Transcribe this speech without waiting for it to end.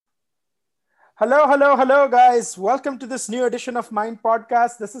Hello, guys. Welcome to this new edition of Mind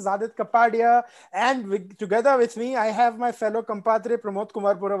Podcast. This is Aadit Kapadia, and together with me, I have my fellow compadre Pramod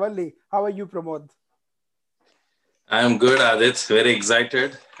Kumar Buravalli. How are you, Pramod? I'm good, Aadit. Very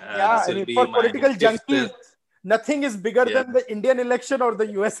excited. Yeah, This I will mean, be for my political fifth. junkies, nothing is bigger Yeah, than the Indian election or the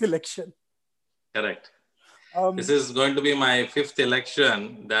US election. correct. This Um, is going to be my fifth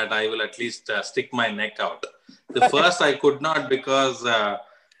election that I will at least stick my neck out. The first I could not because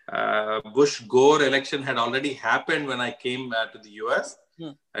Bush Gore election had already happened when I came to the US.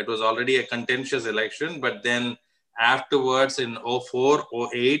 hmm. It was already a contentious election, but then afterwards in '04,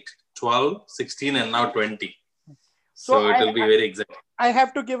 '08, '12, '16, and now 20. so So it will be very exciting. I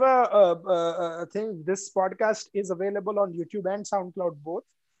have to give a thing. This podcast is available on YouTube and SoundCloud both.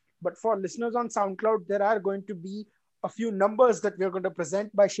 But for listeners on SoundCloud, there are going to be a few numbers that we're going to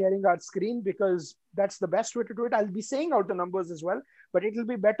present by sharing our screen because that's the best way to do it. I'll be saying out the numbers as well, but it will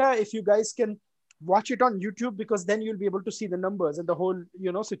be better if you guys can watch it on YouTube because then you'll be able to see the numbers and the whole,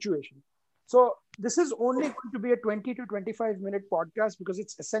 situation. So this is only going to be a 20 to 25-minute podcast because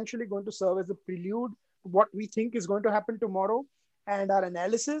it's essentially going to serve as a prelude to what we think is going to happen tomorrow and our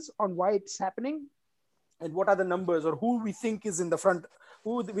analysis on why it's happening and what are the numbers or who we think is in the front,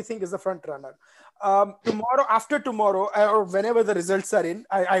 who we think is the front runner. Tomorrow, after tomorrow, or whenever the results are in,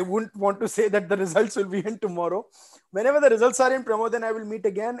 I wouldn't want to say that the results will be in tomorrow. Whenever the results are in, Pramod and I will meet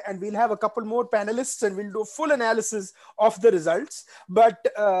again and we'll have a couple more panelists and we'll do a full analysis of the results. But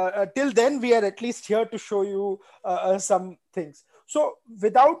till then, we are at least here to show you some things. So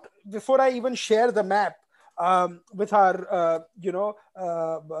before I even share the map, with our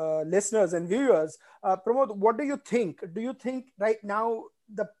listeners and viewers, Pramod, what do you think? Do you think right now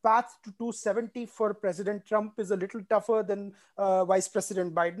the path to 270 for President Trump is a little tougher than Vice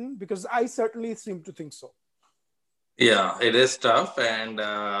President Biden? Because I certainly seem to think so. Yeah, it is tough, and there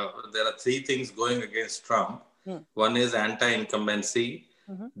are three things going against Trump. Hmm. One is anti-incumbency,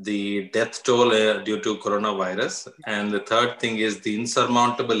 Mhm. the death toll due to coronavirus, and the third thing is the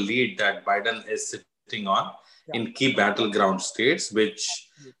insurmountable lead that Biden is sitting on in Yeah. key battleground states, which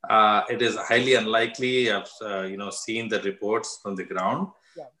it is highly unlikely. I've seen the reports from the ground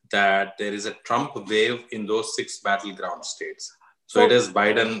Yeah. that there is a Trump wave in those six battleground states. So it So is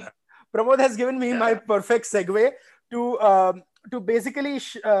Biden. Pramod has given me Yeah. my perfect segue to basically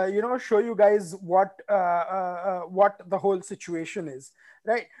show you guys what the whole situation is,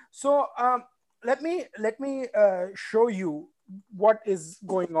 right? So let me show you what is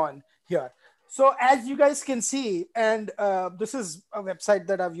going on here. So as you guys can see, and this is a website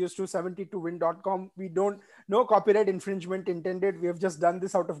that I've used, 272win.com. We don't, no copyright infringement intended. We have just done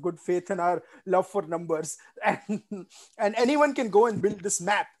this out of good faith and our love for numbers. And, and anyone can go and build this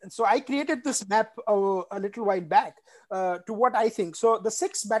map. And so I created this map a little while back to what I think. So the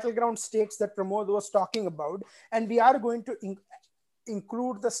six battleground states that Pramod was talking about, and we are going to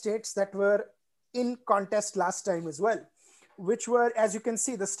include the states that were in contest last time as well, which were, as you can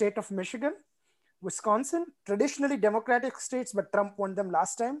see, the state of Michigan, Wisconsin, traditionally Democratic states, but Trump won them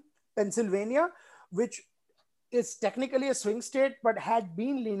last time. Pennsylvania, which is technically a swing state, but had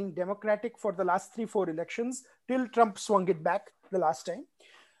been leaning Democratic for the last 3-4 elections till Trump swung it back the last time.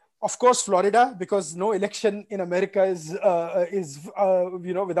 Of course, Florida, because no election in America is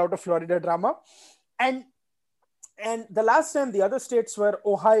without a Florida drama. And the last time the other states were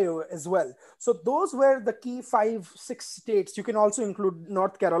Ohio as well. So those were the key 5-6 states. You can also include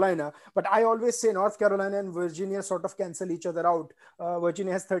North Carolina, but I always say North Carolina and Virginia sort of cancel each other out.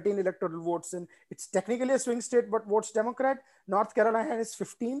 Virginia has 13 electoral votes and it's technically a swing state, but votes Democrat. North Carolina has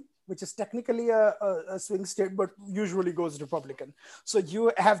 15, which is technically a swing state, but usually goes Republican. So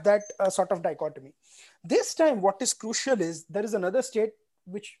you have that sort of dichotomy. This time, what is crucial is there is another state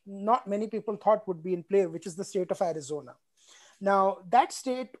which not many people thought would be in play, which is the state of Arizona. Now, that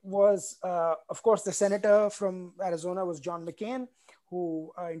state was, of course, the senator from Arizona was John McCain,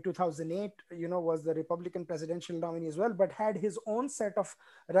 who in 2008, was the Republican presidential nominee as well, but had his own set of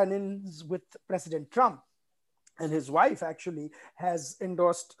run-ins with President Trump. And his wife actually has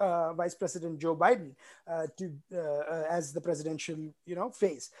endorsed Vice President Joe Biden as the presidential,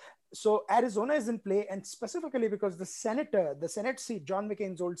 face. So Arizona is in play, and specifically because the Senate seat, John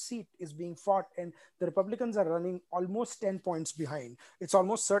McCain's old seat, is being fought, and the Republicans are running almost 10 points behind. It's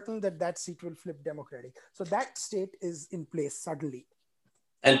almost certain that that seat will flip Democratic. So that state is in place suddenly.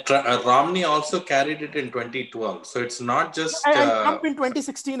 And Romney also carried it in 2012. So it's not just And Trump in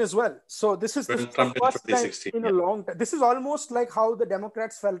 2016 as well. So this is the Trump in first time 2016. in a long time. This is almost like how the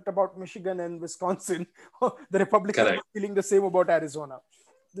Democrats felt about Michigan and Wisconsin. The Republicans are feeling the same about Arizona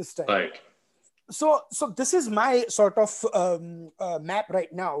this time. Right. So this is my sort of map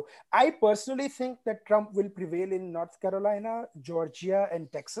right now. I personally think that Trump will prevail in North Carolina, Georgia,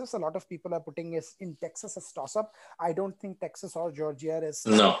 and Texas. A lot of people are putting it in Texas as toss-up. I don't think Texas or Georgia is.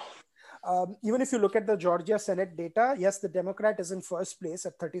 No. Even if you look at the Georgia Senate data, yes, the Democrat is in first place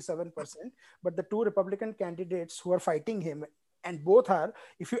at 37%, but the two Republican candidates who are fighting him, and both are,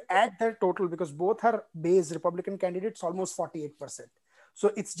 if you add their total, because both are base Republican candidates, almost 48%. So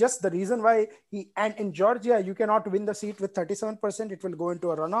it's just the reason why and in Georgia, you cannot win the seat with 37%. It will go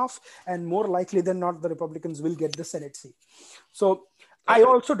into a runoff, and more likely than not, the Republicans will get the Senate seat. So I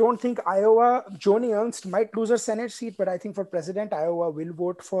also don't think Iowa, Joni Ernst might lose her Senate seat, but I think for president, Iowa will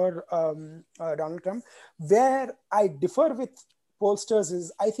vote for Donald Trump. Where I differ with pollsters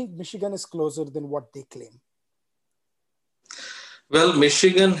is I think Michigan is closer than what they claim. Well,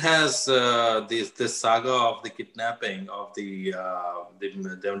 Michigan has this saga of the kidnapping of the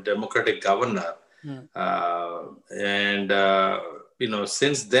Democratic governor, and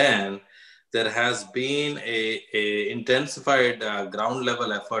since then there has been a intensified ground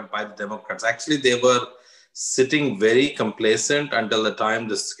level effort by the Democrats. Actually, they were sitting very complacent until the time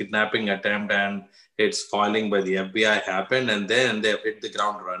this kidnapping attempt and its foiling by the FBI happened, and then they have hit the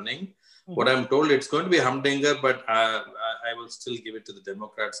ground running. What I'm told, it's going to be a humdinger, but I will still give it to the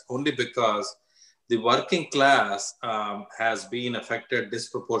Democrats only because the working class has been affected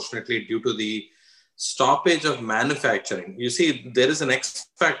disproportionately due to the stoppage of manufacturing. You see, there is an X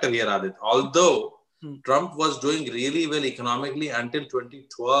factor here, Aadit. Although Trump was doing really well economically until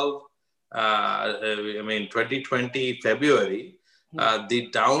 2012, 2020 February, the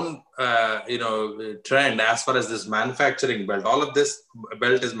down, trend as far as this manufacturing belt, all of this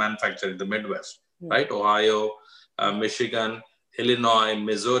belt is manufacturing, the Midwest, right? Ohio, Michigan, Illinois,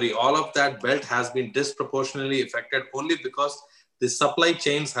 Missouri, all of that belt has been disproportionately affected only because the supply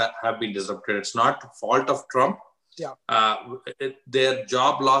chains have been disrupted. It's not the fault of Trump. Their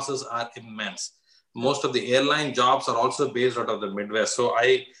job losses are immense. Most of the airline jobs are also based out of the Midwest. So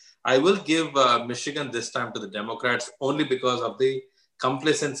I will give Michigan this time to the Democrats only because of the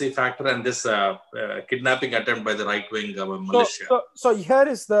complacency factor and this kidnapping attempt by the right-wing militia. So here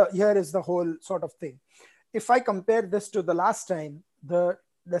is the whole sort of thing. If I compare this to the last time, the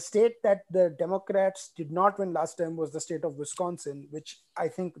state that the Democrats did not win last time was the state of Wisconsin, which I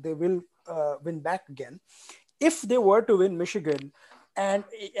think they will win back again. If they were to win Michigan, and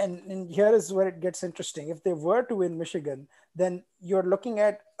here is where it gets interesting. If they were to win Michigan, then you're looking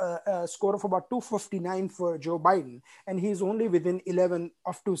at a score of about 259 for Joe Biden, and he's only within 11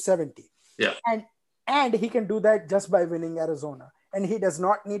 of 270. Yeah. And he can do that just by winning Arizona, and he does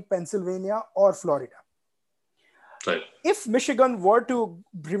not need Pennsylvania or Florida. Right. If Michigan were to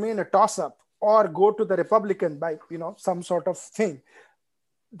remain a toss-up or go to the Republican by some sort of thing,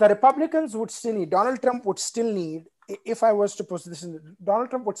 the Republicans would still need, Donald Trump would still need, if I was to post this,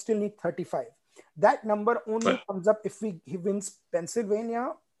 Donald Trump would still need 35. That number only comes up if he wins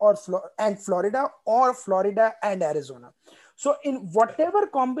Pennsylvania and Florida, or Florida and Arizona. So in whatever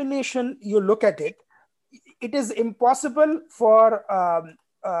combination you look at it, it is impossible for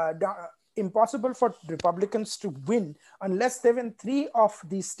Republicans to win unless they win 3 of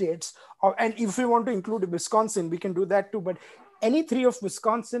these states. And if we want to include Wisconsin, we can do that too. But any 3 of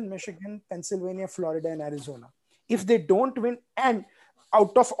Wisconsin, Michigan, Pennsylvania, Florida, and Arizona. If they don't win, and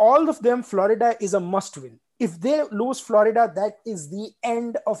out of all of them, Florida is a must win. If they lose Florida, that is the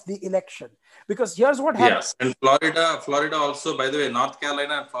end of the election. Because here's what happens. Yes, and Florida also, by the way, North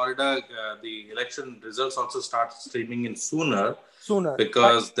Carolina and Florida, the election results also start streaming in sooner.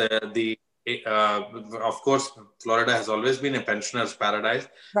 Because of course, Florida has always been a pensioner's paradise.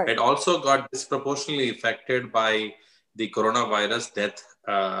 Right. It also got disproportionately affected by the coronavirus deaths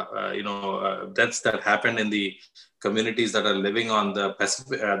that happened in the communities that are living on the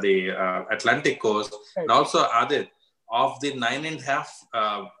Atlantic coast. Right. And also, Aadit, of the 9.5,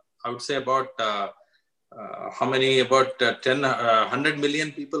 I would say about how many? About 100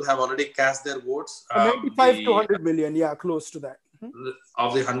 million people have already cast their votes. 95 to 100 million, yeah, close to that.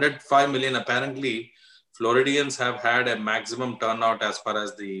 Of the 105 million, apparently, Floridians have had a maximum turnout as far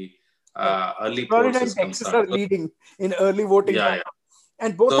as the early Florida polls and Texas are leading in early voting. Yeah.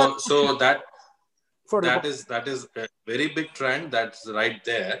 And both that is a very big trend that's right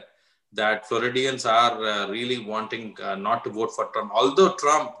there, that Floridians are really wanting not to vote for Trump. Although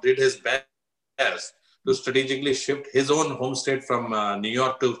Trump did his best to strategically shift his own home state from New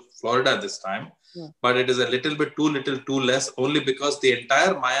York to Florida this time. Yeah. But it is a little bit too less, only because the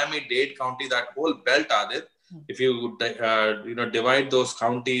entire Miami-Dade County, that whole belt, Aadit, if you divide those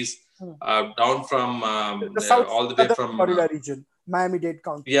counties down from the south, all the way from Florida region, Miami-Dade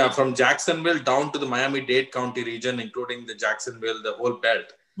County. Yeah, from Jacksonville down to the Miami-Dade County region, including the Jacksonville, the whole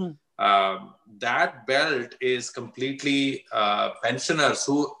belt. That belt is completely pensioners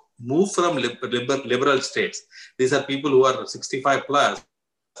who move from liberal states. These are people who are 65 plus.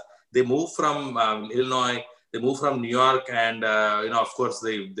 They move from Illinois, they move from New York, and of course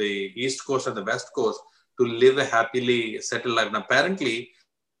the East Coast and the West Coast to live a happily settled life. And apparently,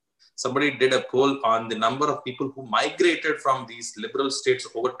 somebody did a poll on the number of people who migrated from these liberal states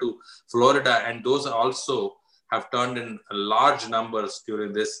over to Florida, and those also have turned in large numbers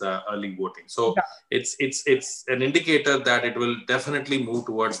during this early voting. So it's an indicator that it will definitely move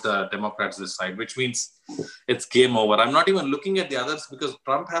towards the Democrats this side, which means it's game over. I'm not even looking at the others because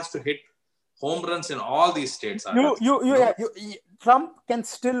Trump has to hit home runs in all these states. Trump can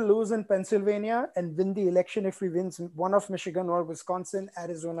still lose in Pennsylvania and win the election if he wins one of Michigan or Wisconsin,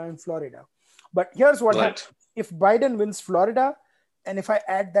 Arizona, and Florida. But here's what happens. If Biden wins Florida, and if I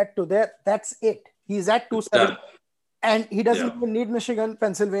add that to there, that's it. He's at 270. And he doesn't even need Michigan,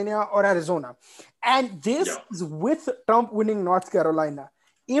 Pennsylvania, or Arizona. And this is with Trump winning North Carolina.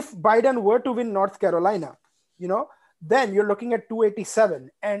 If Biden were to win North Carolina, then you're looking at 287.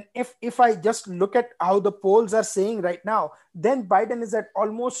 And if I just look at how the polls are saying right now, then Biden is at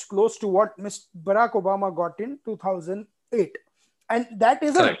almost close to what Barack Obama got in 2008. And that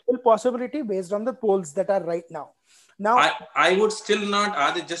is a real possibility based on the polls that are right now. Now, I would still not,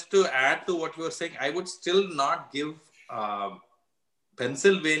 Aadit, just to add to what you were saying, I would still not give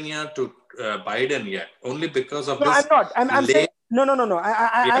Pennsylvania to Biden yet, only because of this. I'm not. I'm saying, no.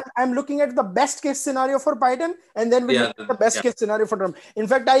 I'm looking at the best case scenario for Biden, and then we'll look at the best case scenario for Trump. In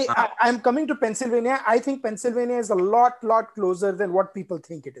fact, I'm coming to Pennsylvania. I think Pennsylvania is a lot closer than what people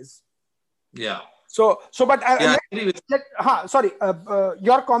think it is. Yeah. But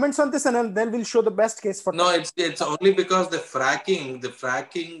your comments on this, and then we'll show the best case for. No, it's only because the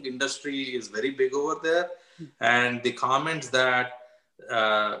fracking industry is very big over there, and the comments that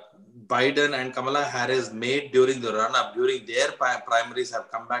Biden and Kamala Harris made during the run-up, during their primaries, have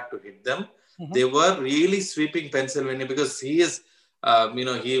come back to hit them. They were really sweeping Pennsylvania because he is,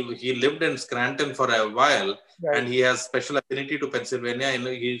 he lived in Scranton for a while. Right. And he has special affinity to Pennsylvania.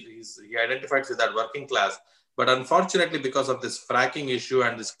 He identifies with that working class. But unfortunately, because of this fracking issue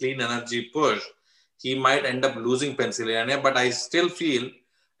and this clean energy push, he might end up losing Pennsylvania. But I still feel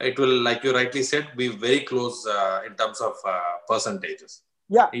it will, like you rightly said, be very close in terms of percentages.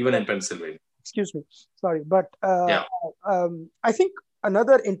 Yeah. Even in Pennsylvania. Excuse me. Sorry. But I think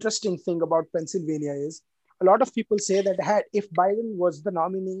another interesting thing about Pennsylvania is a lot of people say that if Biden was the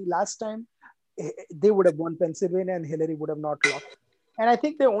nominee last time, they would have won Pennsylvania and Hillary would have not lost. And I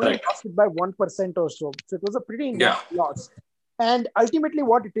think they only lost it by 1% or so. So it was a pretty loss. And ultimately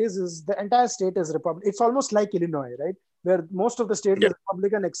what it is the entire state is Republican. It's almost like Illinois, right? Where most of the state is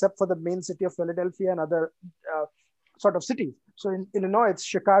Republican except for the main city of Philadelphia and other sort of cities. So in Illinois, it's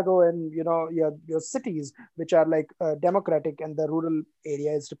Chicago and, your cities, which are like Democratic, and the rural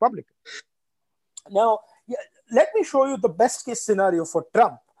area is Republican. Now, let me show you the best case scenario for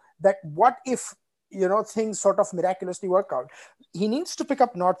Trump. That what if, things sort of miraculously work out. He needs to pick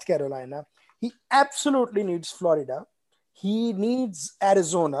up North Carolina. He absolutely needs Florida. He needs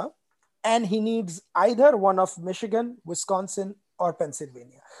Arizona. And he needs either one of Michigan, Wisconsin, or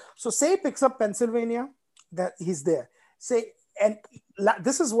Pennsylvania. So say he picks up Pennsylvania, that he's there. And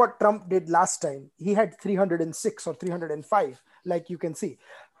this is what Trump did last time. He had 306 or 305, like you can see.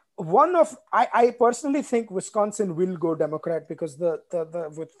 I personally think Wisconsin will go Democrat because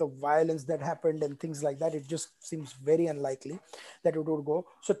with the violence that happened and things like that, it just seems very unlikely that it would go.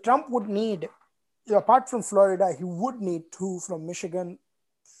 So Trump would need, apart from Florida, he would need 2 from Michigan,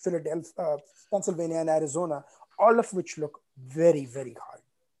 Philadelphia, Pennsylvania, and Arizona, all of which look very, very hard.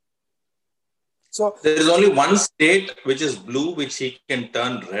 So there is only one state which is blue, which he can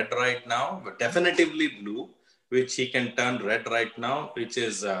turn red right now, but definitively blue, which he can turn red right now, which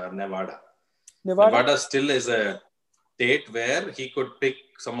is Nevada. Nevada still is a state where he could pick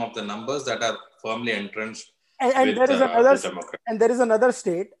some of the numbers that are firmly entrenched. And there is another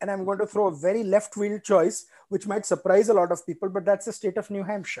state, and I'm going to throw a very left-field choice, which might surprise a lot of people, but that's the state of New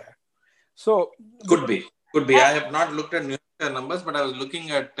Hampshire. So could be. I have not looked at New Hampshire numbers, but I was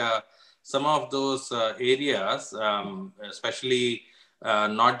looking at some of those areas, especially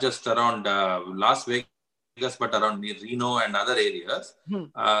not just around Las Vegas, but around Reno and other areas.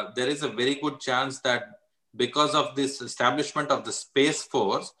 There is a very good chance that because of this establishment of the Space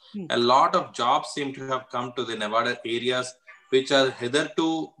Force, a lot of jobs seem to have come to the Nevada areas, which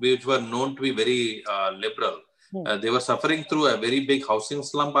were known to be very liberal. They were suffering through a very big housing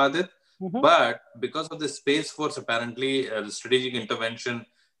slump, Aadit. But because of the Space Force, apparently the strategic intervention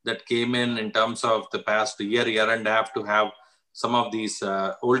that came in terms of the past year and a half to have some of these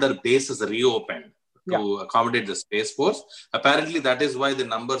older bases reopened to accommodate the Space Force. Apparently, that is why the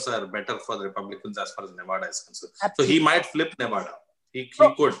numbers are better for the Republicans as far as Nevada is concerned. Absolutely. So he might flip Nevada. He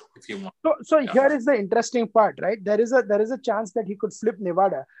could, if he wants. So here is the interesting part, right? There is a chance that he could flip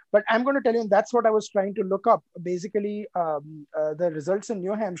Nevada, but I'm going to tell you, that's what I was trying to look up. Basically, the results in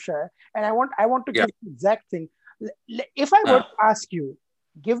New Hampshire, and I want to give the exact thing. If I were to ask you,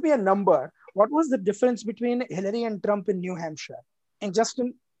 give me a number, what was the difference between Hillary and Trump in New Hampshire, and just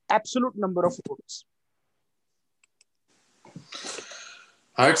an absolute number of votes?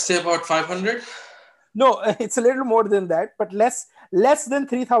 I'd say about 500. No, it's a little more than that, but less than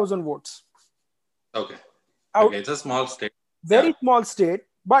 3,000 votes. Okay. Okay, it's a small state. Very small state,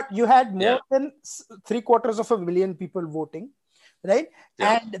 but you had more than 750,000 people voting, right?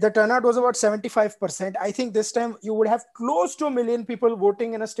 And the turnout was about 75%. I think this time you would have close to 1 million people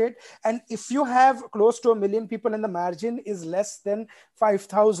voting in a state. And if you have close to 1 million people and the margin is less than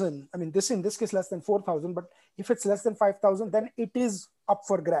 5,000, I mean, in this case, less than 4,000, but if it's less than 5,000, then it is up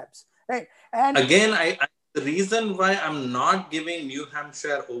for grabs. Right. And again, the reason why I'm not giving New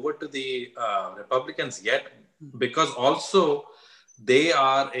Hampshire over to the Republicans yet, because also they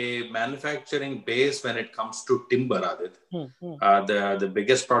are a manufacturing base when it comes to timber, Aadit. The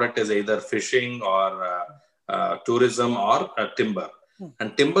biggest product is either fishing or tourism or timber.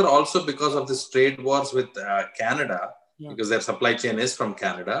 And timber also, because of this trade wars with Canada, because their supply chain is from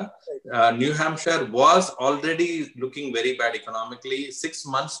Canada. New Hampshire was already looking very bad economically 6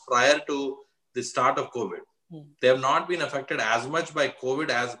 months prior to the start of COVID. They have not been affected as much by COVID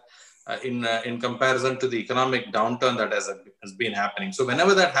as in comparison to the economic downturn that has been happening. So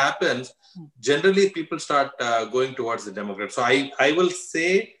whenever that happens, generally people start going towards the Democrats. So I will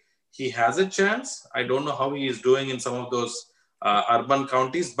say he has a chance. I don't know how he is doing in some of those urban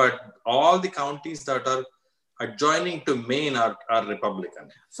counties, but all the counties that are adjoining to Maine are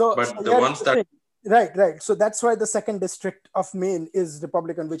Republican. But the ones that... Right. So that's why the 2nd district of Maine is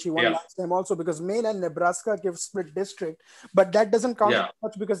Republican, which he won last time also, because Maine and Nebraska give split district. But that doesn't count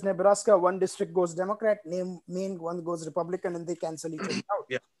much because Nebraska, 1 district goes Democrat, Maine 1 goes Republican, and they cancel each other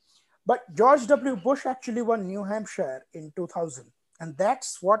out. But George W. Bush actually won New Hampshire in 2000. And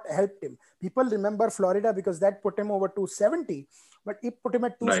that's what helped him. People remember Florida because that put him over 270, but it put him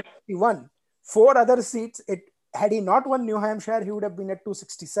at 261. 4 other seats, had he not won New Hampshire, he would have been at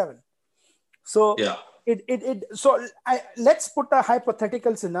 267. So let's put a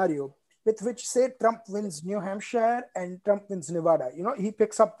hypothetical scenario with which, say, Trump wins New Hampshire and Trump wins Nevada. He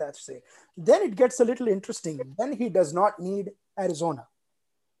picks up that, say. Then it gets a little interesting. Then he does not need Arizona.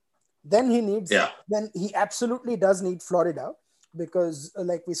 Then he needs, then he absolutely does need Florida because,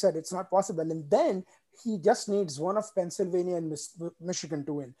 like we said, it's not possible. And then he just needs one of Pennsylvania and Michigan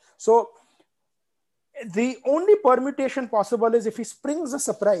to win. So the only permutation possible is if he springs a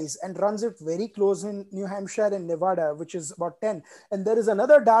surprise and runs it very close in New Hampshire and Nevada, which is about 10. And there is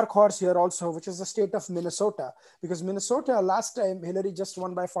another dark horse here also, which is the state of Minnesota, because Minnesota last time Hillary just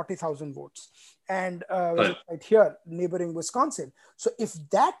won by 40,000 votes. And right here, neighboring Wisconsin. So if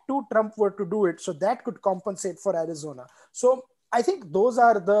that too Trump were to do it, so that could compensate for Arizona. So I think those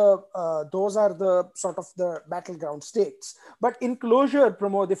are the sort of the battleground states. But in closure,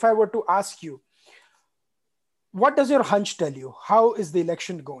 Pramod, if I were to ask you, what does your hunch tell you? How is the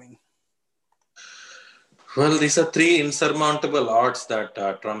election going? Well, these are 3 insurmountable odds that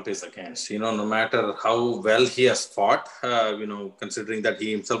Trump is against. No matter how well he has fought, considering that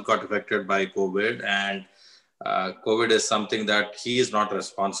he himself got affected by COVID, and COVID is something that he is not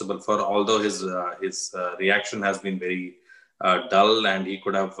responsible for, although his reaction has been very dull, and he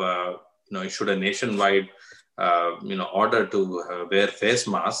could have issued a nationwide order to wear face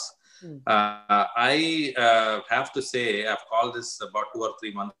masks. I have to say, I've called this about 2 or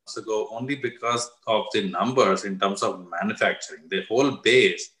 3 months ago only because of the numbers in terms of manufacturing. The whole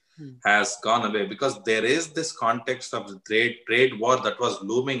base has gone away because there is this context of the trade war that was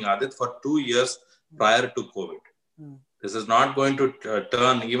looming, Aadit, for 2 years prior to COVID. This is not going to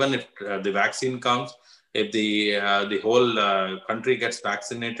turn, even if the vaccine comes, if the whole country gets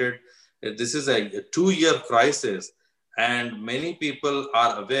vaccinated. This is a 2-year crisis. And many people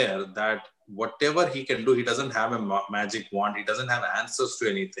are aware that whatever he can do, he doesn't have a magic wand. He doesn't have answers to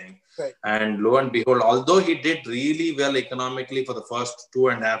anything. Right. And lo and behold, although he did really well economically for the first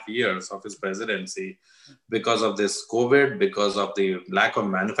 2.5 years of his presidency, because of this COVID, because of the lack of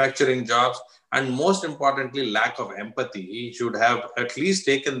manufacturing jobs, and most importantly, lack of empathy, he should have at least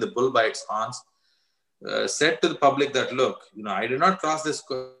taken the bull by its horns, said to the public that, look, I did not cross this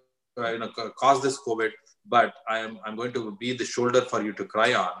cause this COVID, but I'm going to be the shoulder for you to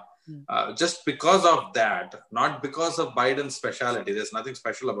cry on. Just because of that, not because of Biden's speciality. There's nothing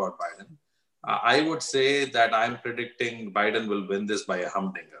special about Biden. I would say that I'm predicting Biden will win this by a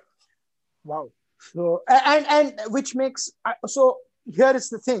humdinger. Wow. So and which makes so here is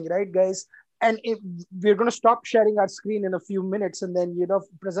the thing, right, guys? And if we're going to stop sharing our screen in a few minutes and then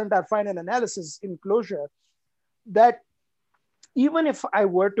present our final analysis in closure, that even if I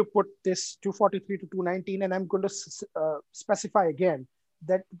were to put this 243 to 219, and I'm going to specify again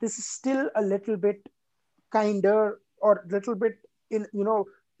that this is still a little bit kinder, or a little bit in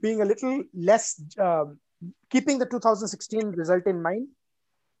being a little less, keeping the 2016 result in mind,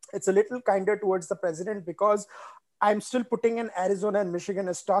 it's a little kinder towards the president, because I'm still putting in Arizona and Michigan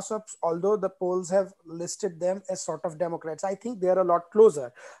as toss-ups, although the polls have listed them as sort of Democrats. I think they're a lot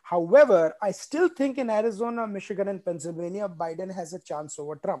closer. However, I still think in Arizona, Michigan, and Pennsylvania, Biden has a chance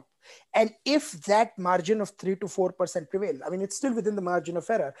over Trump. And if that margin of 3 to 4% prevail, I mean, it's still within the margin of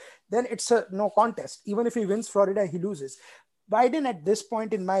error, then it's a no contest. Even if he wins Florida, he loses. Biden at this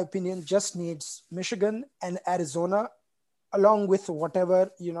point, in my opinion, just needs Michigan and Arizona, along with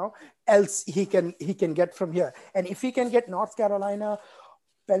whatever else he can get from here. And if he can get North Carolina,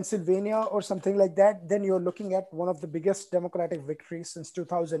 Pennsylvania, or something like that, then you're looking at one of the biggest Democratic victories since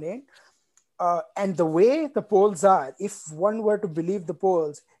 2008. And the way the polls are, if one were to believe the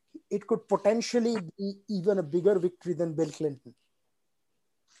polls, it could potentially be even a bigger victory than Bill Clinton.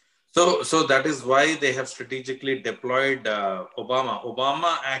 So that is why they have strategically deployed Obama.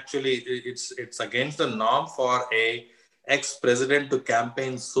 Obama actually, it's against the norm for a ex-president to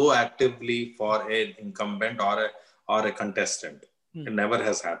campaign so actively for an incumbent or a contestant. It never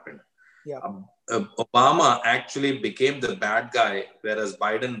has happened. Yeah. Obama actually became the bad guy, whereas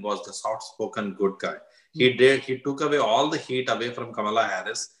Biden was the soft-spoken good guy. He took away all the heat away from Kamala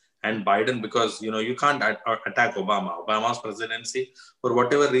Harris and Biden, because you can't attack Obama. Obama's presidency, for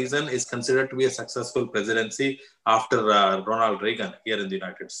whatever reason, is considered to be a successful presidency after Ronald Reagan here in the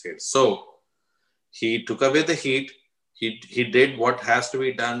United States. So he took away the heat. He did what has to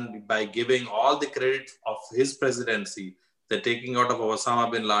be done by giving all the credit of his presidency, the taking out of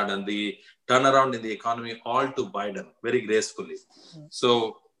Osama bin Laden, the turnaround in the economy, all to Biden very gracefully.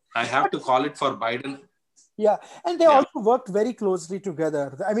 So I have to call it for Biden. Yeah, and they also worked very closely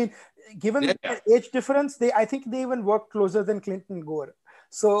together. I mean, given the age difference, I think they even worked closer than Clinton and Gore.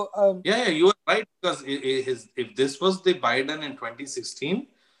 So you are right, because if this was the Biden in 2016,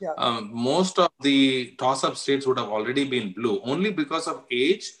 most of the toss-up states would have already been blue, only because of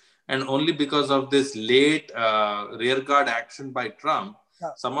age and only because of this late rearguard action by Trump.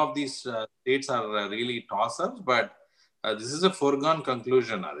 Some of these states are really toss-ups, but this is a foregone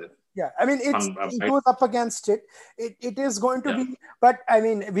conclusion, Aadit. Yeah, I mean, it goes up against it. It is going to be, but I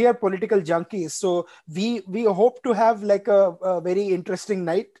mean, we are political junkies, so we hope to have like a very interesting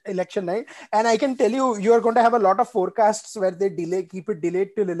election night. And I can tell you are going to have a lot of forecasts where they keep it delayed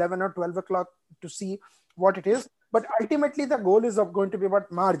till 11 or 12 o'clock to see what it is. But ultimately, the goal is going to be about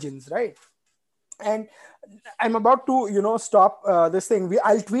margins, right? And I'm about to, stop this thing.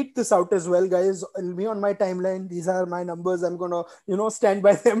 I'll tweet this out as well, guys. It'll be on my timeline. These are my numbers. I'm going to, stand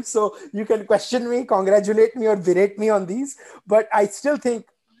by them. So you can question me, congratulate me, or berate me on these. But I still think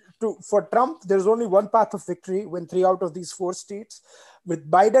for Trump, there's only one path of victory: win 3 out of these 4 states. For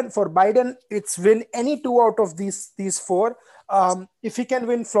Biden, it's win any 2 out of these 4. If he can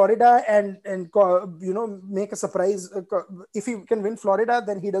win Florida and make a surprise, if he can win Florida,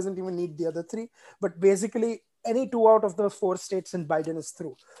 then he doesn't even need the other 3. But basically, any 2 out of those 4 states, and Biden is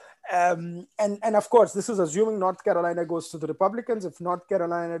through. And of course, this is assuming North Carolina goes to the Republicans. If North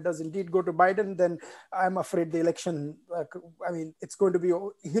Carolina does indeed go to Biden, then I'm afraid the election, it's going to be,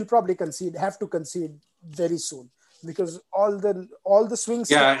 he'll probably have to concede very soon, because all the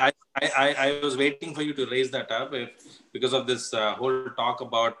swings. Yeah, I was waiting for you to raise that up because of this whole talk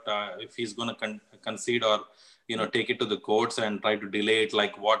about if he's going to concede or take it to the courts and try to delay it,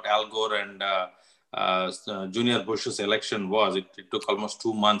 like what Al Gore and Junior Bush's election was. It took almost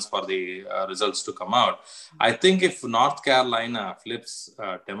 2 months for the results to come out. I think if North Carolina flips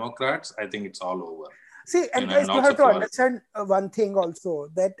Democrats, I think it's all over. See, and guys, you have to understand one thing also,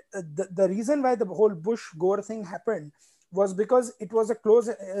 that the reason why the whole Bush-Gore thing happened was because it was a close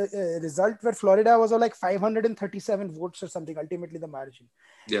result where Florida was like 537 votes or something, ultimately the margin.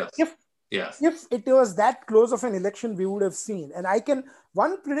 Yes. If it was that close of an election, we would have seen. And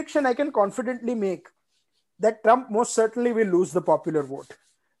one prediction I can confidently make, that Trump most certainly will lose the popular vote.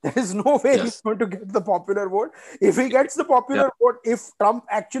 There is no way he's going to get the popular vote. If he gets the popular vote, if Trump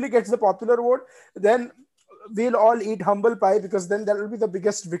actually gets the popular vote, then we'll all eat humble pie, because then that will be the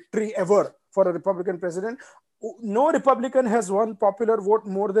biggest victory ever for a Republican president. No Republican has won popular vote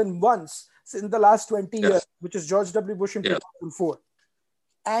more than once in the last 20 years, Yes. which is George W. Bush in Yes. 2004.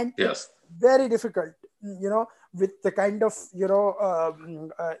 And it's Yes. very difficult, with the kind of,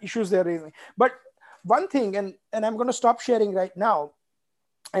 issues they're raising. But one thing, and I'm going to stop sharing right now.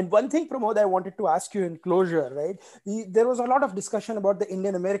 And one thing, Pramod, I wanted to ask you in closure, right? There was a lot of discussion about the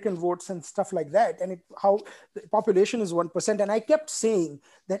Indian American votes and stuff like that, and how the population is 1%. And I kept saying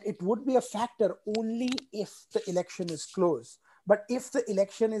that it would be a factor only if the election is close. But if the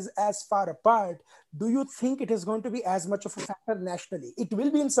election is as far apart, do you think it is going to be as much of a factor nationally? It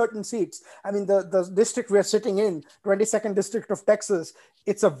will be in certain seats. I mean, the district we're sitting in, 22nd District of Texas,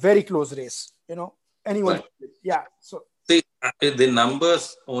 it's a very close race, anyone. Right. Yeah. So The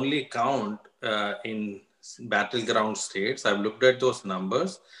numbers only count in battleground states. I've looked at those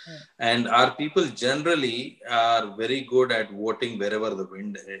numbers, and our people generally are very good at voting wherever the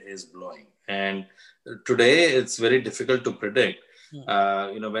wind is blowing. And today, it's very difficult to predict.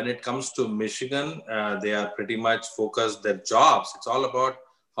 When it comes to Michigan, they are pretty much focused their jobs. It's all about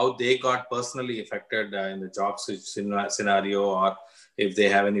how they got personally affected in the job scenario, or if they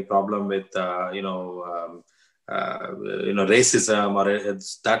have any problem with, racism, or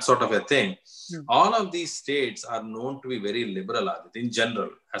it's that sort of a thing. All of these states are known to be very liberal, Aadit, in general,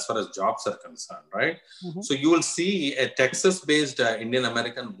 as far as jobs are concerned, right? So you will see a Texas-based Indian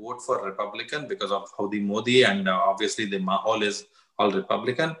American vote for Republican because of how the Modi and obviously the Mahol is all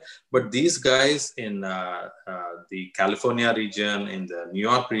Republican. But these guys in the California region, in the New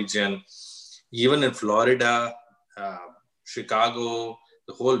York region, even in Florida, Chicago,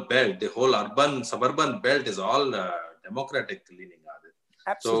 the whole belt, the whole suburban belt is all Democratic leaning.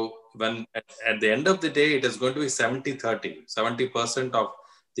 absolutely. So when at the end of the day, it is going to be 70-30, 70% of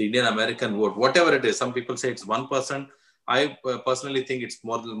the Indian American vote, whatever it is. Some people say it's 1%. I personally think it's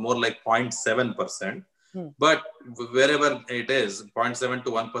more like 0.7%. But wherever it is, 0.7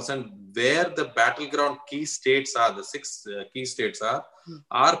 to 1%, where the battleground key states are, the 6 key states are,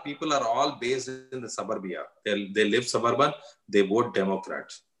 our people are all based in the suburbia. They live suburban, they vote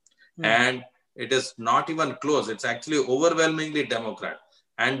Democrats. And it is not even close. It's actually overwhelmingly Democrat.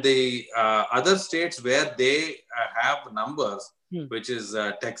 And the other states where they have numbers, which is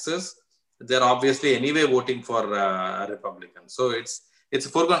Texas, they're obviously anyway voting for Republican. So it's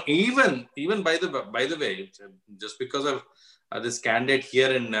foregone. Even by the way, just because of this candidate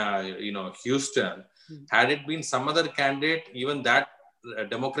here in Houston, had it been some other candidate, even that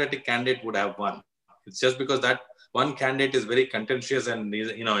Democratic candidate would have won. It's just because that one candidate is very contentious and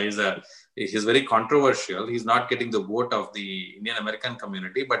he's very controversial. He's not getting the vote of the Indian American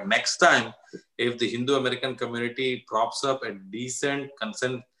community. But next time, if the Hindu American community props up a decent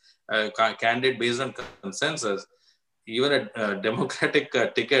candidate based on consensus, even a Democratic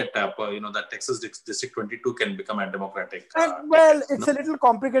ticket, that Texas District 22 can become a Democratic. Well, it's a little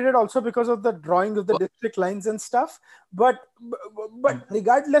complicated also because of the drawing of the district lines and stuff. But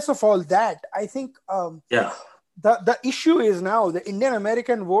regardless of all that, I think the issue is now the Indian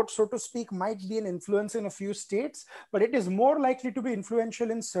American vote, so to speak, might be an influence in a few states, but it is more likely to be influential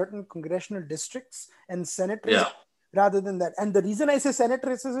in certain congressional districts and Senate races. Rather than that. And the reason I say Senate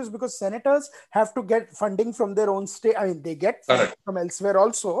races is because senators have to get funding from their own state. I mean, they get funding from elsewhere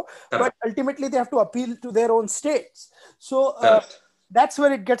also, but ultimately they have to appeal to their own states. So that's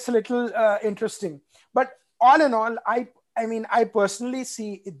where it gets a little interesting. But all in all, I personally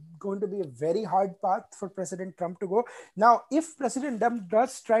see it going to be a very hard path for President Trump to go. Now, if President Trump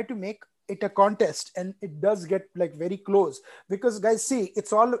does try to make it a contest and it does get like very close, because guys, see,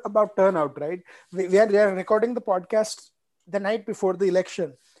 it's all about turnout, right? We are recording the podcast the night before the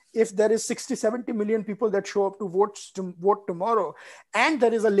election. If there is 60-70 million people that show up to vote tomorrow, and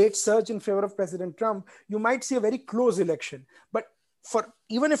there is a late surge in favor of President Trump, you might see a very close election. But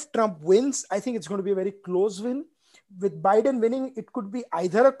even if Trump wins, I think it's going to be a very close win. With Biden winning, it could be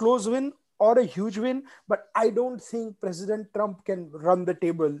either a close win or a huge win, but I don't think President Trump can run the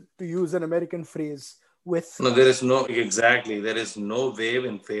table, to use an American phrase. There is no wave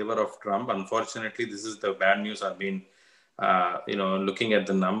in favor of Trump. Unfortunately, this is the bad news. I've been, looking at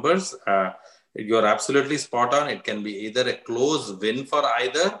the numbers. You're absolutely spot on. It can be either a close win for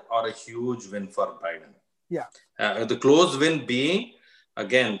either or a huge win for Biden. Yeah. The close win being,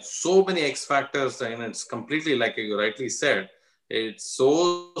 again, so many X factors, and it's completely, like you rightly said, it's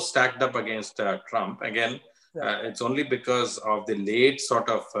so stacked up against Trump. Again, it's only because of the late sort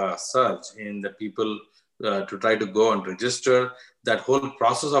of surge in the people to try to go and register. That whole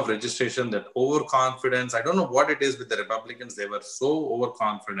process of registration, that overconfidence, I don't know what it is with the Republicans. They were so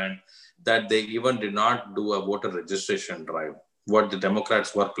overconfident that they even did not do a voter registration drive. What the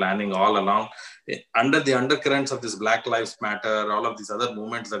Democrats were planning all along, under the undercurrents of this Black Lives Matter, all of these other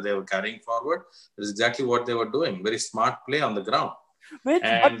movements that they were carrying forward, is exactly what they were doing. Very smart play on the ground.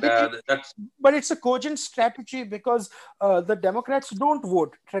 And but it's a cogent strategy because the Democrats don't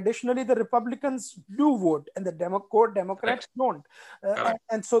vote. Traditionally, the Republicans do vote, and the core Democrats don't.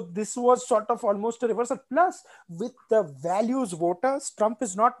 And so this was sort of almost a reversal. Plus, with the values voters, Trump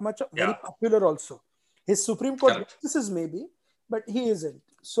is not much very popular also. His Supreme Court justices maybe, but he isn't.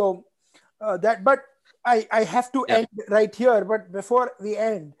 So I have to end right here. But before we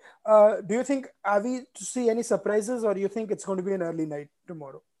end, do you think, are we to see any surprises, or do you think it's going to be an early night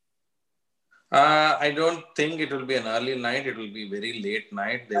tomorrow? I don't think it will be an early night. It will be very late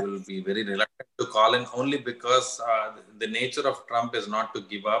night. They will be very reluctant to call in, only because the nature of Trump is not to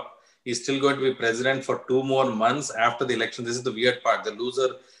give up. He's still going to be president for 2 more months after the election. This is the weird part. The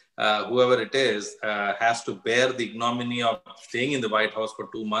loser, whoever it is, has to bear the ignominy of staying in the White House for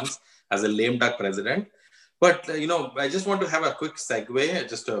 2 months as a lame duck president. But, I just want to have a quick segue,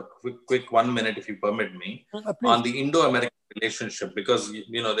 just a quick 1 minute, if you permit me, on the Indo-American relationship, because,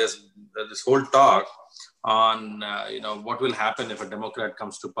 there's this whole talk on, what will happen if a Democrat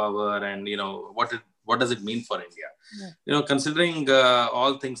comes to power, and, what does it mean for India? Considering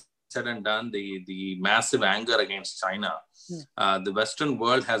all things said and done, the massive anger against China, the Western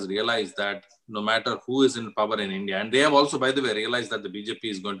world has realized that no matter who is in power in India, and they have also, by the way, realized that the BJP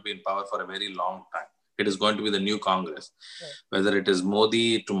is going to be in power for a very long time. It is going to be the new Congress. Whether it is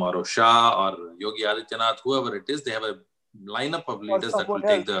Modi, tomorrow Shah, or Yogi Adityanath, whoever it is, they have a lineup of leaders that will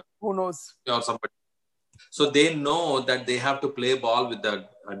take the... Who knows? Or somebody. So they know that they have to play ball with the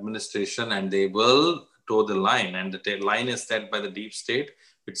administration, and they will toe the line. And the line is set by the deep state,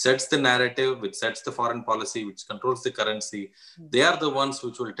 which sets the narrative, which sets the foreign policy, which controls the currency. They are the ones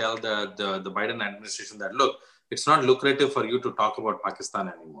which will tell the Biden administration that, look, it's not lucrative for you to talk about Pakistan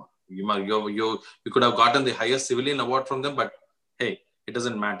anymore. You could have gotten the highest civilian award from them, but hey, it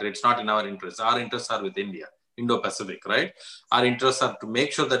doesn't matter. It's not in our interests. Our interests are with India, Indo-Pacific, right? Our interests are to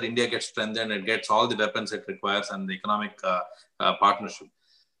make sure that India gets strengthened and gets all the weapons it requires, and the economic partnership.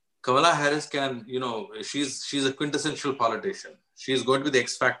 Kamala Harris can, she's a quintessential politician. She's going to be the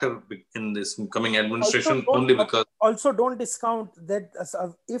X factor in this coming administration, only because... Also, don't discount that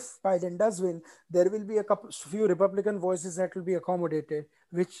if Biden does win, there will be few Republican voices that will be accommodated,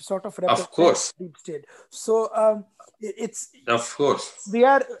 which sort of represents deep state. So it's... Of course. We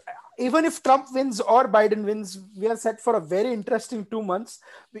are... Even if Trump wins or Biden wins, we are set for a very interesting 2 months.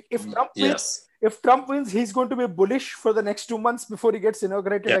 If Trump wins, he's going to be bullish for the next 2 months before he gets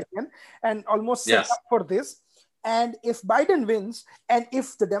inaugurated again, and almost set up for this. And if Biden wins, and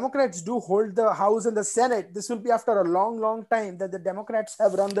if the Democrats do hold the House and the Senate, this will be after a long, long time that the Democrats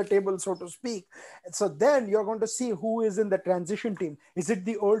have run the table, so to speak. And so then you're going to see who is in the transition team. Is it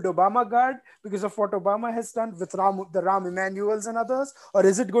the old Obama guard because of what Obama has done with the Rahm Emanuels and others? Or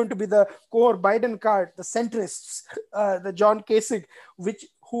is it going to be the core Biden guard, the centrists, the John Kasich,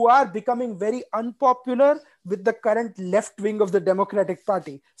 who are becoming very unpopular with the current left wing of the Democratic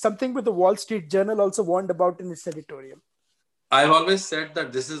Party? Something with the Wall Street Journal also warned about in its editorial. I've always said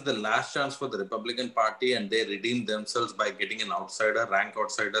that this is the last chance for the Republican Party, and they redeemed themselves by getting an rank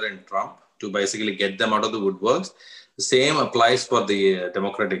outsider in Trump to basically get them out of the woodworks. The same applies for the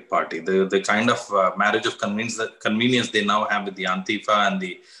Democratic Party. The kind of marriage of convenience they now have with the Antifa and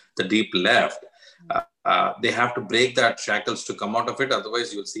the deep left. They have to break that shackles to come out of it.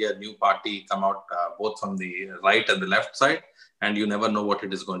 Otherwise, you'll see a new party come out both from the right and the left side, and you never know what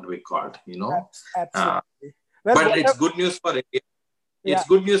it is going to be called, Absolutely. But it's good news for India. It's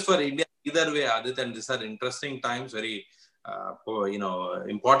good news for India either way, Aadit, and these are interesting times, very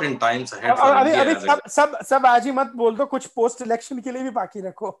important times ahead for India. अभी सब आज ही मत बोल दो, कुछ post election के लिए भी बाकी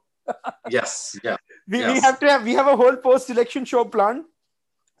रखो. Yes, yeah. We have a whole post election show planned.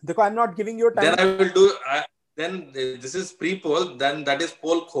 Because I'm not giving you time. Then I will do. Then this is pre-poll. Then that is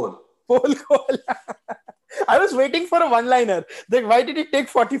poll call. Poll call. I was waiting for a one-liner. Then why did it take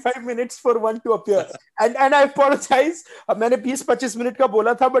 45 minutes for one to appear? And I apologize. मैंने 20-25 minutes का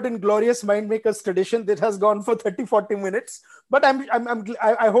बोला था, but in glorious Mindmakers tradition, it has gone for 30-40 minutes. But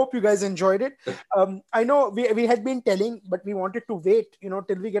I hope you guys enjoyed it. I know we had been telling, but we wanted to wait,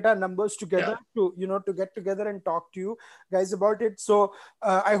 till we get our numbers together to get together and talk to you guys about it. So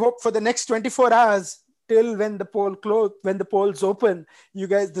I hope for the next 24 hours, till when the when the polls open, you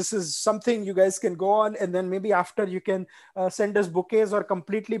guys, this is something you guys can go on, and then maybe after you can send us bouquets or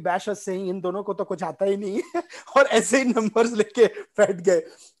completely bash us saying इन दोनों को तो कुछ आता ही नहीं है और ऐसे ही numbers लेके बैठ गए.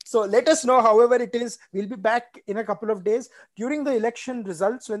 So let us know, however it is. We'll be back in a couple of days. During the election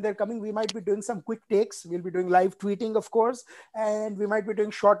results, when they're coming, we might be doing some quick takes. We'll be doing live tweeting, of course, and we might be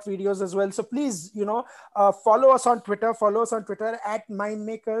doing short videos as well. So please, follow us on Twitter. Follow us on Twitter at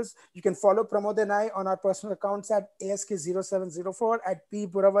Mindmakers. You can follow Pramod and I on our personal accounts at ASK0704, at P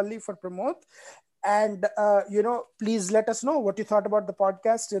Buravalli for Pramod. And, please let us know what you thought about the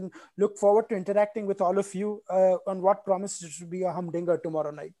podcast, and look forward to interacting with all of you on what promises to be a humdinger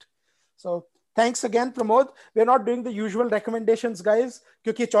tomorrow night. So thanks again, Pramod. We're not doing the usual recommendations, guys,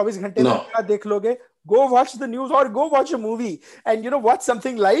 क्योंकि 24 घंटे में देख लोगे. Go watch the news or go watch a movie, and watch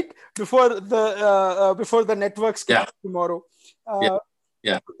something light before the networks come tomorrow.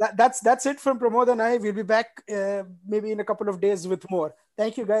 That's it from Pramod and I. We'll be back maybe in a couple of days with more.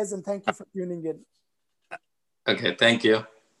 Thank you, guys, and thank you for tuning in. Okay, thank you.